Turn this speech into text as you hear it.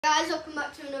Guys, welcome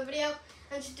back to another video,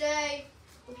 and today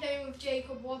we're playing with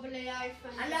Jacob Wobbly Life.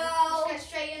 Hello. Let's get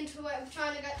straight into it. We're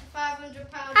trying to get to £500.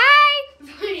 Hi.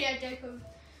 Yeah, Jacob.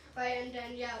 Right, and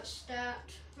then let's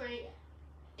start. Right,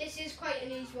 this is quite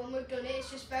an easy one. We've done it.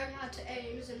 It's just very hard to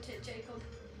aim, isn't it, Jacob?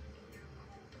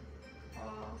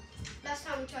 Oh. Last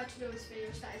time we tried to do this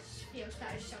video, started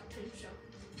shouting, so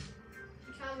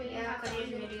you can't really have that on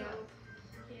video.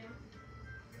 Yeah.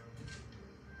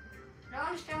 I don't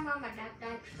understand why my dad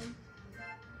likes them.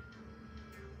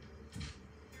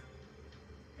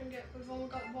 And yet we've only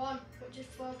got one, which is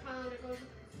 £4. It goes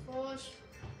fours.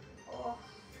 Oh.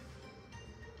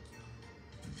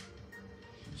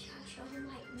 Shall I show them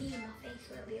like me and my face?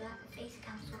 Will it be like a face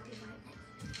cam so I'll be right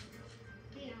next?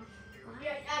 Yeah. What?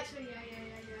 Yeah, actually, yeah.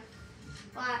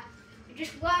 Right, you're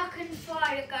just working for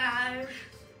you guys.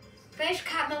 Face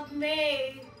cam of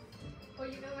me. Well,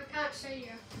 you know, I can't see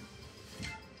you.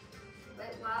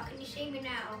 Wait, what? Can you see me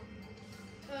now?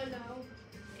 Oh, no.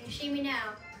 Can you see me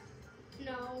now?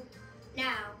 No.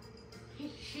 Now?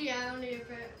 Yeah, only a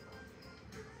bit.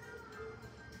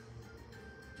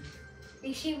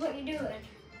 You see what you're doing?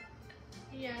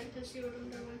 Yeah, you can see what I'm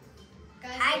doing.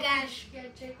 Guys, Hi guys. Yeah,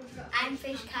 Jacob's got I'm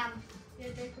face cam. Yeah,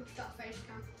 Jacob's got face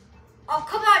cam. Oh,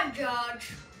 come on,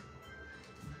 George.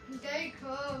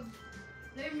 Jacob,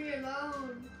 leave me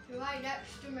alone. You're right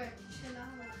next to me. Chill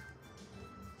out.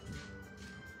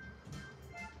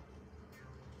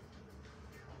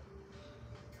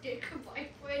 Jacob, I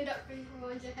wind up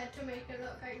around your head to make it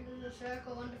look like there's a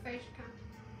circle on the face cam.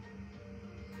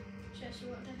 Jesse,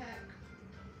 what the heck?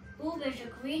 Oh, there's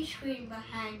a green screen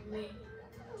behind me.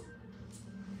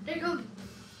 Jacob,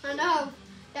 I know.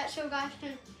 That's so guys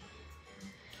can.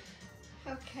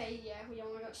 Okay, yeah, we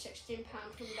only got £16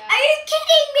 from that. Are you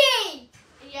kidding me?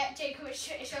 Yeah, Jacob,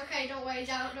 it's okay. Don't wait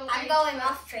out. I'm going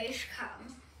off face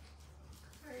cam.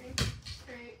 Right,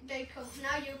 Jacob,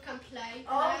 now you can play.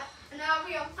 Oh. Now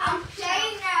we are. I'm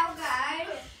playing now, guys.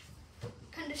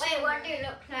 Wait, What do you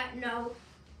look like? No.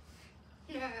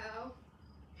 No.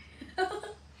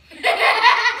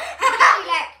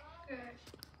 Like Good.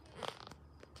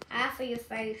 half of your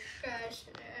face. Guys,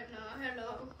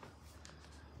 hello.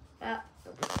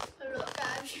 Hello,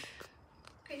 guys.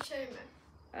 Can you see me?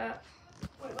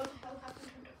 Wait, what the hell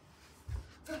happened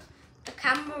to The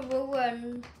camera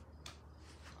ruined.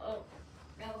 Oh,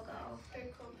 there we go.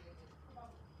 Jacob?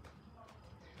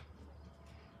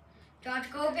 George,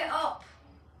 go a bit up.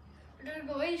 I didn't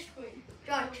go in screen.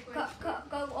 George, go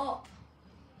up.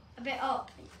 A bit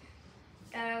up.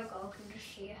 There we go, I can just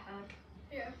see your head.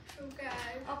 Yeah, so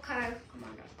guys. Okay, come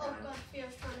on. Oh god,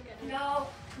 Theo's trying to get in. No.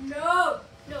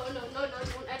 Don't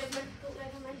let him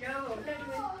in.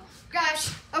 No. Guys,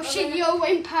 I'll see you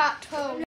in part 2.